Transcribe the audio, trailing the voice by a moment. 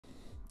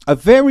A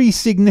very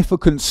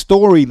significant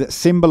story that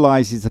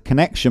symbolizes the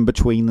connection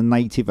between the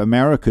Native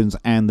Americans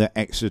and the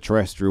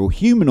extraterrestrial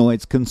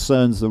humanoids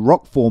concerns the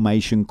rock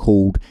formation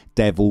called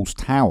Devil's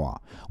Tower,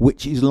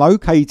 which is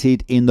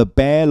located in the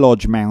Bear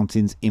Lodge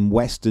Mountains in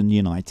western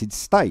United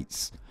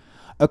States.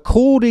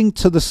 According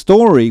to the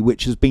story,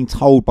 which has been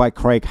told by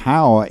Craig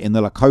Hauer in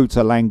the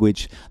Lakota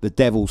language, the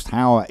Devil's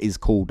Tower is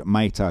called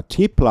Mato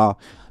Tipila,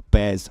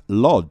 Bear's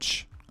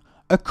Lodge.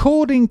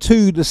 According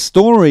to the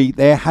story,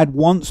 there had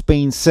once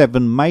been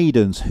 7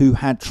 maidens who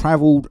had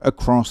travelled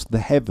across the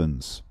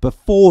heavens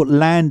before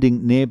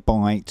landing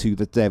nearby to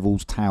the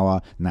Devil's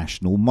Tower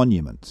National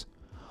Monument.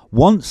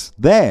 Once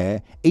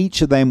there,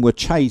 each of them were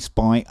chased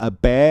by a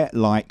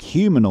bear-like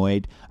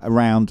humanoid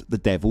around the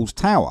Devil's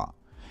Tower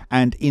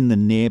and in the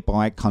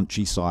nearby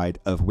countryside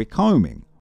of Wyoming.